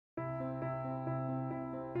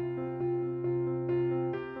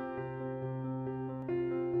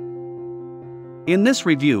In this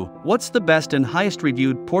review, what's the best and highest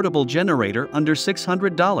reviewed portable generator under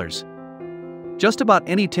 $600? Just about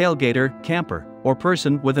any tailgater, camper, or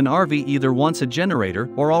person with an RV either wants a generator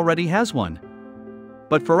or already has one.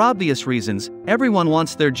 But for obvious reasons, everyone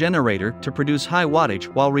wants their generator to produce high wattage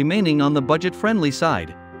while remaining on the budget-friendly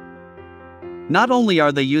side. Not only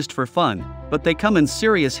are they used for fun, but they come in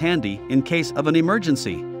serious handy in case of an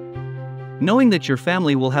emergency. Knowing that your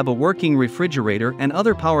family will have a working refrigerator and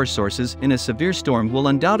other power sources in a severe storm will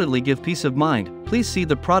undoubtedly give peace of mind. Please see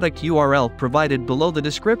the product URL provided below the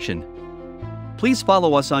description. Please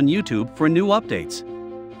follow us on YouTube for new updates.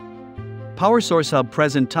 PowerSourceHub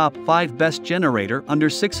Present Top 5 Best Generator Under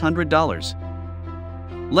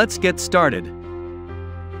 $600. Let's get started.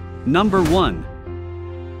 Number 1.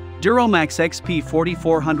 DuroMax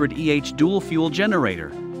XP4400EH Dual Fuel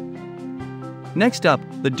Generator. Next up,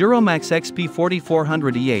 the DuroMax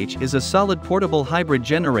XP4400EH is a solid portable hybrid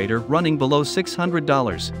generator running below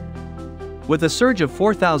 $600. With a surge of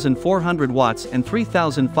 4,400 watts and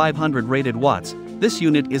 3,500 rated watts, this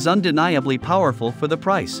unit is undeniably powerful for the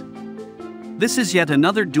price. This is yet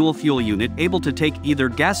another dual-fuel unit able to take either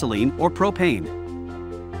gasoline or propane.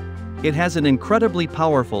 It has an incredibly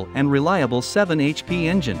powerful and reliable 7 HP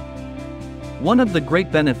engine. One of the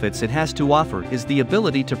great benefits it has to offer is the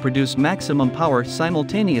ability to produce maximum power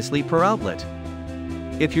simultaneously per outlet.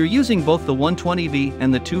 If you're using both the 120V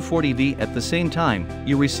and the 240V at the same time,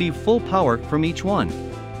 you receive full power from each one.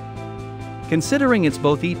 Considering it's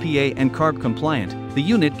both EPA and CARB compliant, the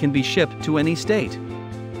unit can be shipped to any state.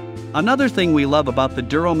 Another thing we love about the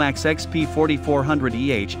DuroMax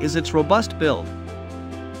XP4400EH is its robust build.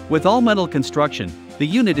 With all-metal construction, the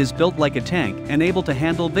unit is built like a tank and able to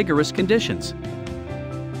handle vigorous conditions.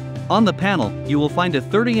 On the panel, you will find a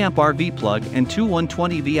 30-amp RV plug and two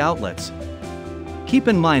 120V outlets. Keep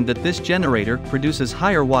in mind that this generator produces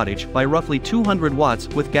higher wattage by roughly 200 watts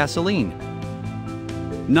with gasoline.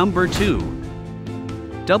 Number 2.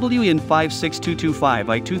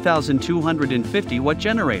 WN56225i 2250 watt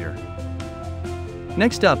generator.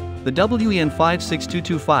 Next up, the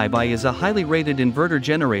WN56225i is a highly rated inverter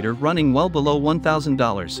generator running well below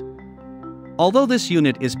 $1,000. Although this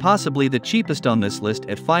unit is possibly the cheapest on this list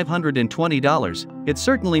at $520, it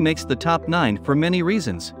certainly makes the top 9 for many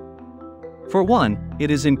reasons. For one,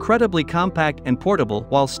 it is incredibly compact and portable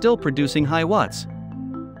while still producing high watts.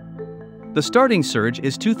 The starting surge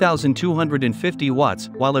is 2,250 watts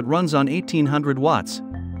while it runs on 1,800 watts.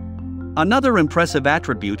 Another impressive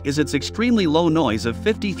attribute is its extremely low noise of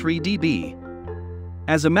 53 dB.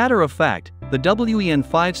 As a matter of fact, the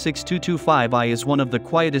WN56225i is one of the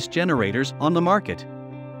quietest generators on the market.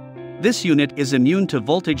 This unit is immune to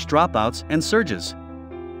voltage dropouts and surges.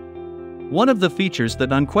 One of the features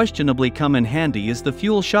that unquestionably come in handy is the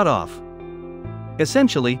fuel shutoff.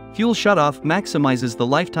 Essentially, fuel shutoff maximizes the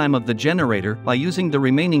lifetime of the generator by using the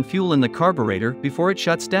remaining fuel in the carburetor before it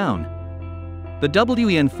shuts down. The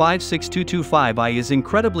WN56225i is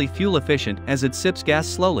incredibly fuel efficient as it sips gas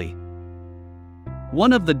slowly.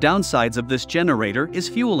 One of the downsides of this generator is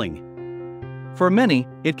fueling. For many,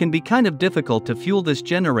 it can be kind of difficult to fuel this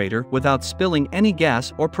generator without spilling any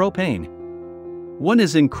gas or propane. One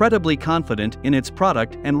is incredibly confident in its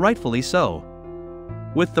product and rightfully so.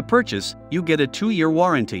 With the purchase, you get a 2-year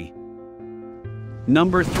warranty.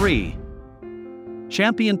 Number 3.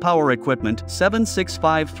 Champion Power Equipment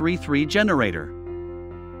 76533 Generator.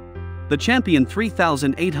 The Champion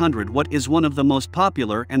 3800 watt is one of the most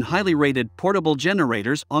popular and highly rated portable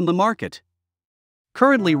generators on the market.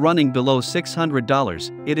 Currently running below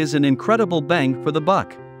 $600, it is an incredible bang for the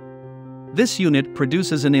buck. This unit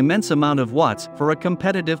produces an immense amount of watts for a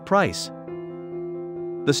competitive price.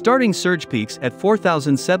 The starting surge peaks at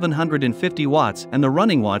 4,750 watts and the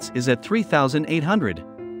running watts is at 3,800.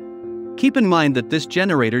 Keep in mind that this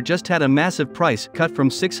generator just had a massive price cut from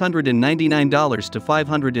 $699 to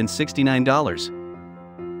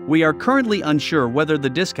 $569. We are currently unsure whether the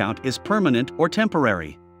discount is permanent or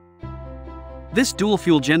temporary. This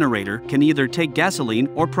dual-fuel generator can either take gasoline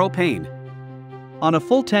or propane. On a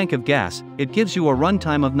full tank of gas, it gives you a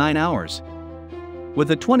runtime of 9 hours.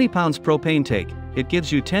 With a 20 pounds propane tank, it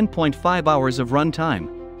gives you 10.5 hours of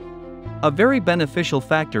runtime. A very beneficial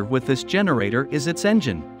factor with this generator is its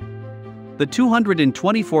engine. The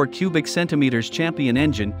 224 cubic centimeters Champion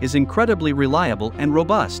engine is incredibly reliable and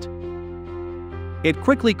robust. It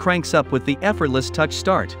quickly cranks up with the effortless touch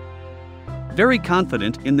start. Very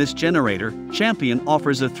confident in this generator, Champion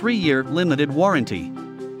offers a 3-year limited warranty.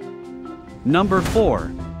 Number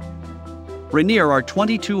 4. Rainier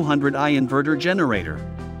R2200i Inverter Generator.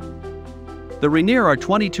 The Rainier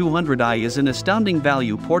R2200i is an astounding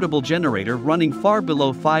value portable generator running far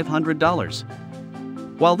below $500.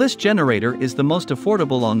 While this generator is the most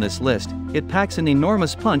affordable on this list, it packs an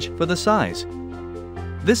enormous punch for the size.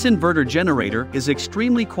 This inverter generator is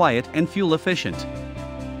extremely quiet and fuel efficient.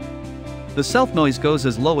 The self-noise goes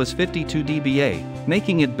as low as 52 dBA,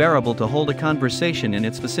 making it bearable to hold a conversation in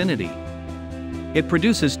its vicinity. It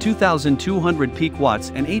produces 2,200 peak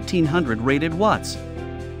watts and 1,800 rated watts.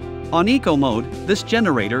 On eco mode, this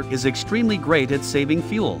generator is extremely great at saving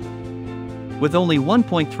fuel. With only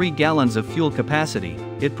 1.3 gallons of fuel capacity,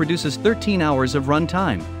 it produces 13 hours of run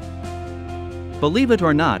time. Believe it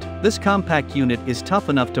or not, this compact unit is tough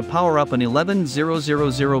enough to power up an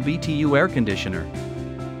 11,000 BTU air conditioner.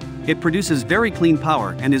 It produces very clean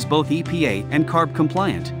power and is both EPA and CARB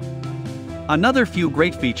compliant. Another few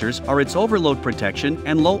great features are its overload protection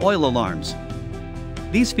and low oil alarms.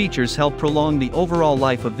 These features help prolong the overall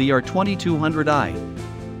life of the R2200i.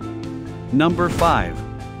 Number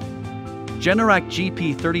 5. Generac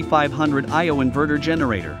GP3500IO Inverter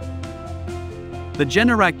Generator. The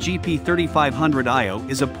Generac GP3500IO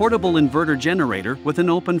is a portable inverter generator with an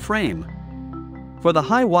open frame. For the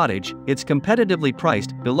high wattage, it's competitively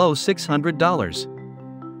priced below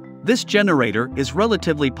 $600. This generator is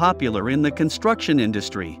relatively popular in the construction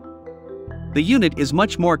industry. The unit is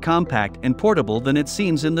much more compact and portable than it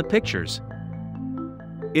seems in the pictures.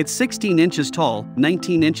 It's 16 inches tall,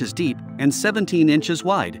 19 inches deep, and 17 inches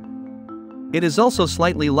wide. It is also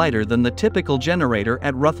slightly lighter than the typical generator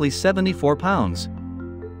at roughly 74 pounds.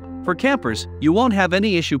 For campers, you won't have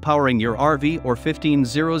any issue powering your RV or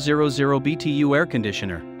 15,000 BTU air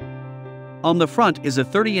conditioner. On the front is a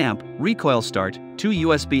 30-amp recoil start, 2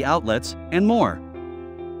 USB outlets, and more.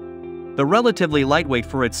 The relatively lightweight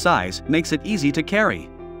for its size makes it easy to carry.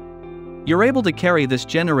 You're able to carry this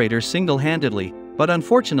generator single-handedly, but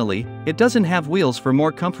unfortunately, it doesn't have wheels for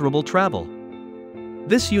more comfortable travel.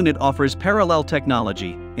 This unit offers parallel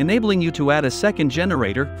technology, enabling you to add a second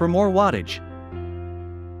generator for more wattage.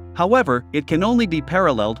 However, it can only be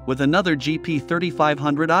paralleled with another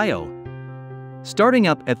GP3500IO. Starting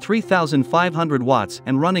up at 3,500 watts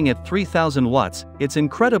and running at 3,000 watts, it's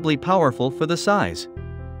incredibly powerful for the size.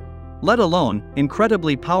 Let alone,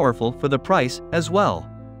 incredibly powerful for the price as well.